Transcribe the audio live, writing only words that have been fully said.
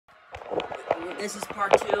This is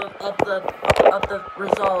part 2 of the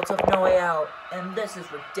results of No Way Out, and this is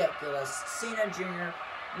ridiculous. Cena Jr.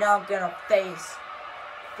 now gonna face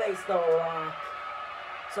The Rock.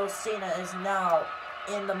 So Cena is now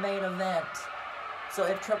in the main event. So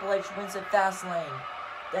if Triple H wins at Fastlane,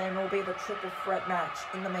 then it will be the triple threat match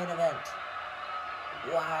in the main event.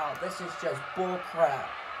 Wow, this is just bull crap.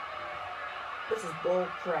 This is bull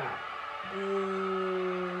crap.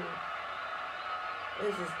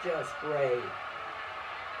 This is just great.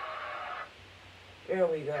 Here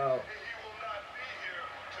we go.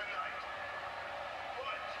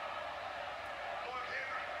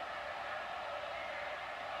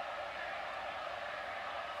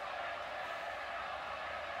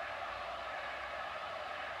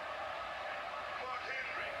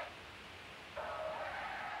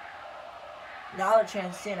 Now they're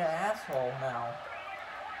chanting Cena asshole now.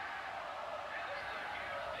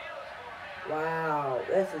 Wow,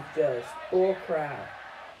 this is just bull crap.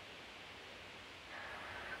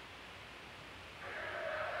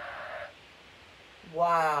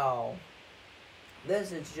 Wow.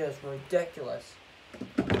 This is just ridiculous.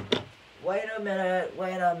 Wait a minute.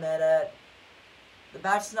 The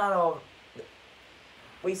match's not over.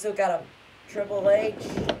 We still got a Triple H.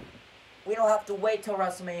 We don't have to wait till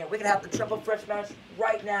WrestleMania. We can have the triple threat match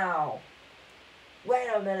right now. Wait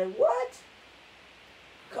a minute, what?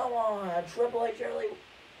 Come on, Triple H early.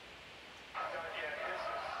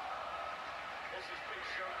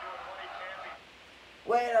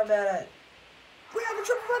 Wait a minute. We have a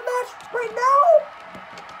triple threat match right now?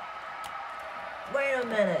 Wait a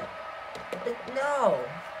minute. No.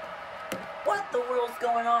 What the world's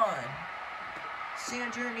going on?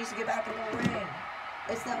 Cena Jr. needs to get back in the ring.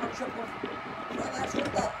 It's not a triple threat match.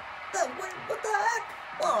 What the heck?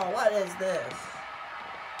 Oh, what is this?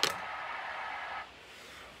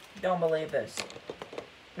 Don't believe this.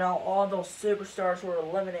 Now all those superstars who are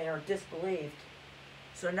eliminated are disbelieved.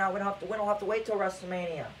 So now we don't have to wait till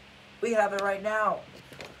WrestleMania. We have it right now.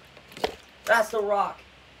 That's The Rock.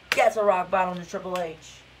 Gets a rock bottom to Triple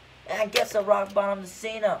H. And gets a rock bottom to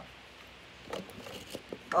Cena.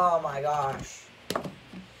 Oh my gosh.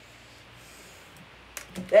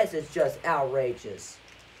 This is just outrageous.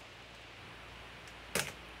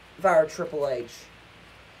 If I were Triple H.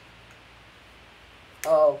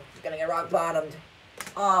 Oh, he's gonna get rock bottomed.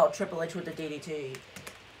 Oh, Triple H with the DDT.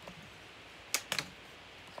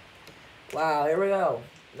 Wow, here we go.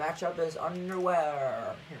 Matchup is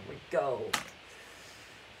underwear. Here we go.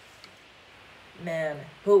 Man,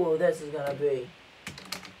 who this is gonna be?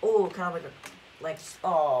 Oh, kind of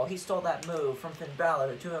oh, he stole that move from Finn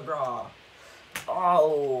Balor to a Raw.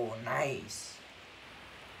 Oh, nice.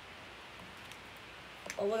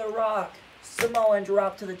 Oh, look at Rock. Samoan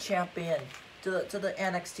drop to the champion. To the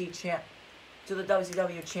NXT champ. To the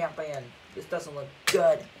WCW champion. This doesn't look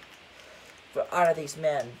good for either of these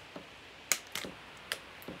men.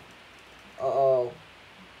 Uh-oh.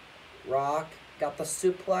 Rock got the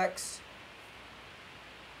suplex.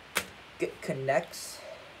 Connects.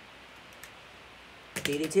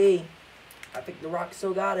 DDT. I think The Rock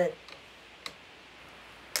still got it.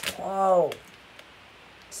 Oh.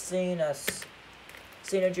 Cena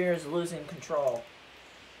Jr. is losing control.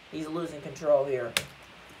 He's losing control here.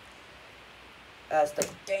 As the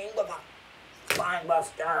game with a spine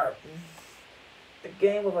buster. The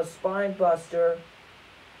game with a spine buster.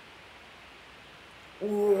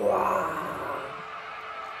 Wow.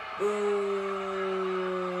 Boo.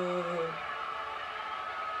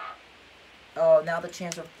 Oh, now the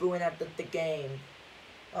chants are booing at the game.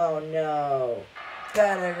 Oh no.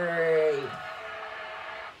 Pedigree.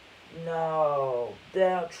 No.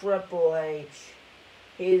 Down Triple H.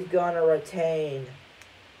 He's gonna retain.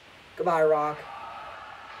 Goodbye, Rock.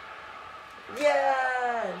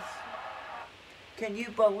 Yes! Can you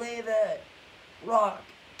believe it? Rock,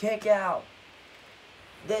 kick out.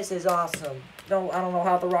 This is awesome. No, I don't know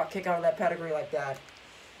how The Rock kick out of that pedigree like that.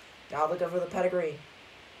 Now looking for the pedigree.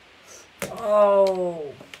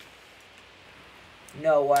 Oh.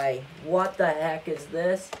 No way. What the heck is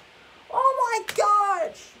this? Oh my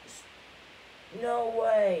gosh! No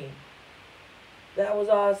way. That was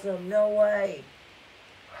awesome. No way.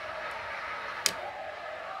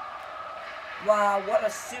 Wow, what a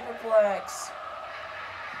superplex.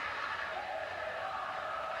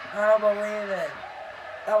 I don't believe it.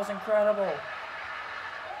 That was incredible.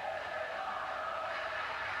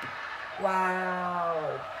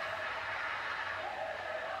 Wow.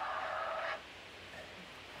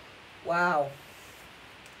 Wow.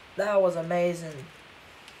 That was amazing.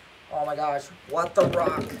 Oh my gosh. What The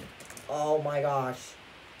Rock. Oh my gosh.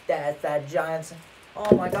 That's that giant.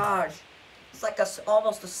 Oh my gosh. It's like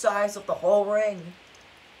almost the size of the whole ring.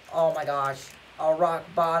 Oh my gosh. A rock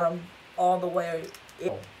bottom all the way.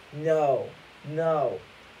 No. No.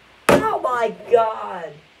 Oh my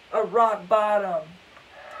god. A rock bottom.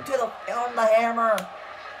 On the hammer.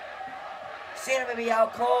 Cena may be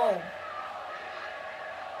out cold.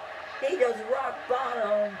 He does rock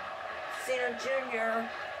bottom. Cena Jr.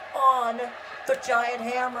 on the giant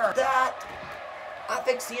hammer. I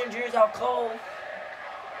think Cena Jr.'s out cold.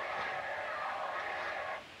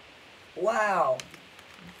 Wow.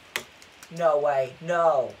 No way.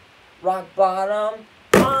 No. Rock bottom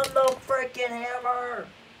on the freaking hammer.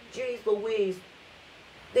 Jeez Louise.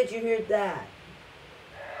 Did you hear that?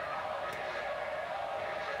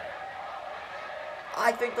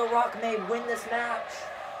 I think The Rock may win this match.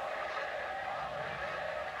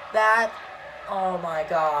 Oh my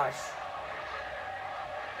gosh.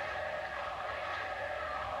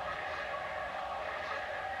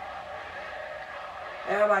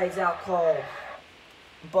 Everybody's out cold.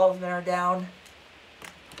 Both men are down.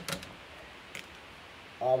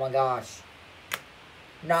 Oh my gosh.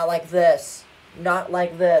 Not like this. Not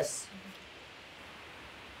like this.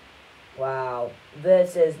 Wow.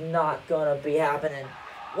 This is not gonna be happening.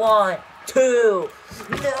 1, 2.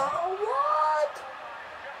 No, what?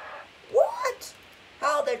 What?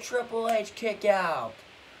 How did Triple H kick out?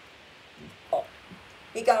 Oh,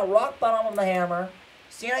 he got rock bottom on the hammer.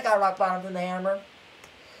 Cena got rock bottom from the hammer.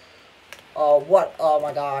 Oh, what? Oh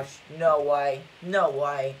my gosh. No way. No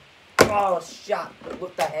way. Oh, shot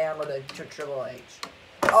with the hammer to Triple H.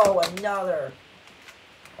 Oh, another.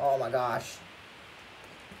 Oh my gosh.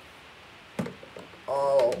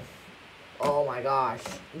 Oh. Oh my gosh.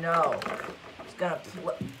 No. He's gonna.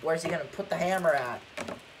 Where's he gonna put the hammer at?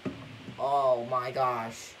 Oh my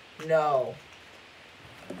gosh. No.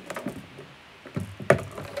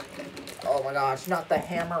 Oh my gosh. Not the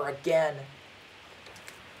hammer again.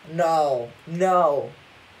 No. No.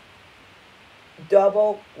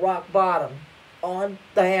 Double rock bottom on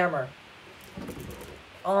the hammer.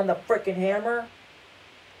 On the freaking hammer.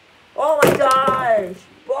 Oh my gosh.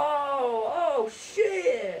 Whoa. Oh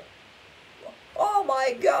shit. Oh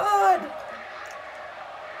my god.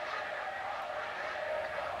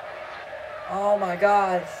 Oh my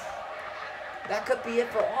gosh. That could be it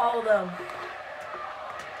for all of them.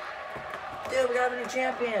 Dude, we got a new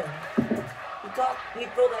champion. He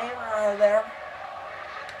threw the hammer out of there.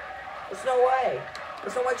 There's no way.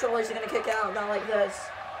 There's no way Triple H is gonna kick out. Not like this.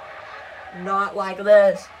 Not like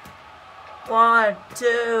this. 1,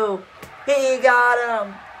 2. He got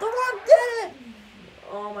him. The Rock did it.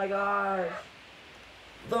 Oh my gosh.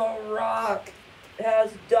 The Rock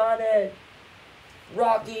has done it.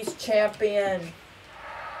 Rocky's champion.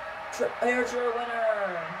 Here's your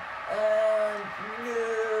winner. And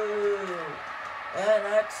new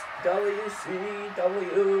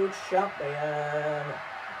NXWCW champion,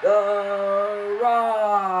 The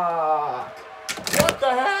Rock. What the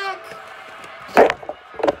heck?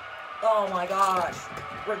 Oh my gosh.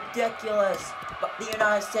 Ridiculous. But the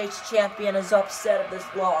United States champion is upset at this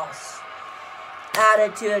loss.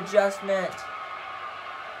 Attitude adjustment.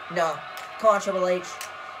 No. Come on, Triple H.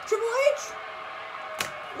 Triple H?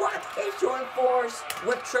 What? He's joined force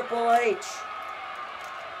with Triple H.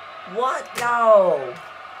 What? No.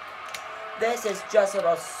 This is just an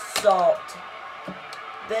assault.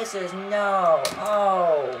 This is no.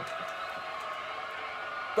 Oh.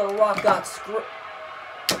 The Rock got screwed.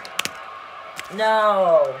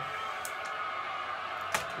 No.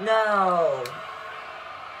 No.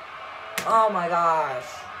 Oh my gosh.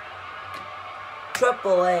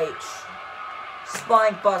 Triple H.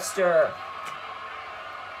 Spine Buster.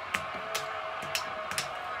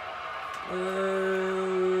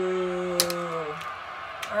 Ooh.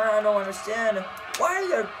 I don't understand. Why are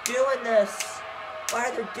they doing this? Why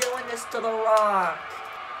are they doing this to The Rock?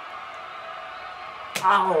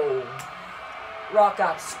 Ow. Rock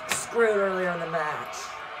got screwed earlier in the match.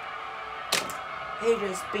 He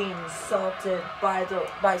just being insulted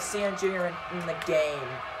by Cena Jr. in the game.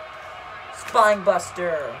 Spine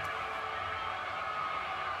Buster.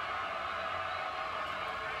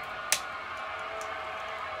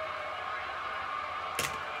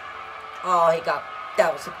 Oh,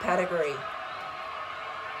 that was a pedigree.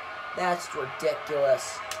 That's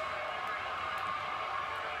ridiculous.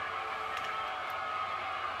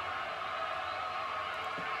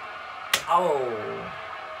 Oh.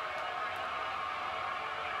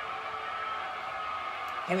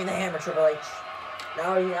 Hand me the hammer, Triple H.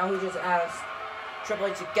 Now he just asked Triple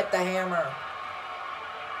H to get the hammer.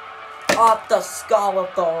 Off the skull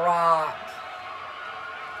of The Rock.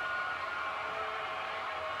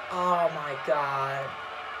 Oh my god.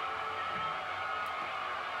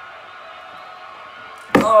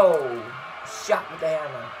 Oh, shot with the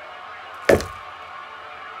hammer.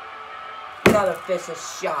 Another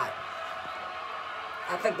vicious shot.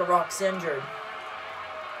 I think The Rock's injured.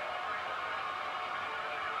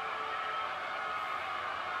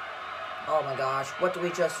 Oh my gosh, what do we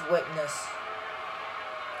just witness?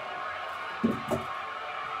 Oh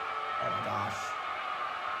my gosh.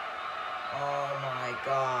 Oh my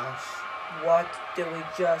gosh. What do we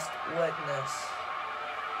just witness?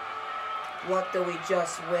 What do we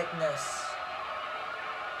just witness?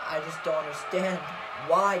 I just don't understand.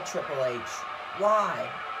 Why, Triple H? Why?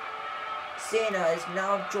 Cena is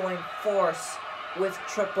now joined force with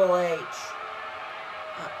Triple H.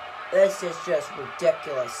 This is just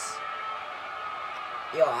ridiculous.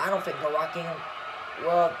 Yo, I don't think The Rock can...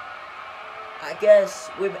 Well, I guess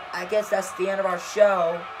that's the end of our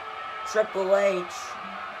show. Triple H.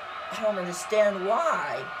 I don't understand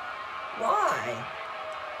why. Why?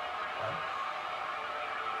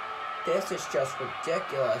 This is just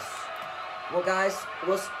ridiculous. Well, guys,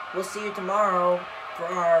 we'll see you tomorrow for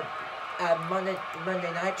our Monday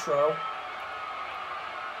Nitro.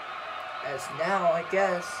 As now, I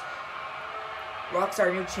guess, Rock's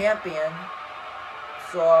our new champion.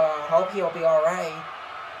 So I hope he'll be alright.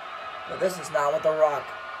 But this is not what The Rock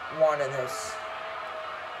wanted this.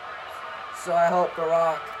 So I hope The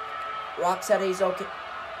Rock. Rock said he's okay.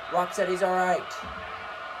 Rock said he's alright.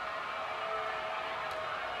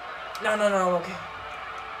 No, okay.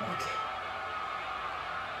 Okay.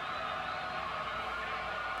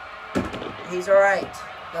 He's alright.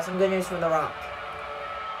 Got some good news from The Rock.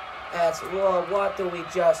 As well, what do we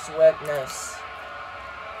just witness?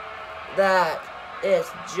 That is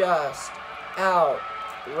just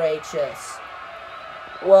outrageous.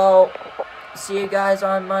 Well, see you guys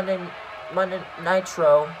on Monday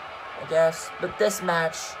Nitro, I guess. But this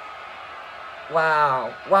match,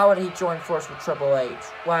 wow. Why would he join force with Triple H?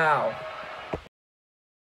 Wow.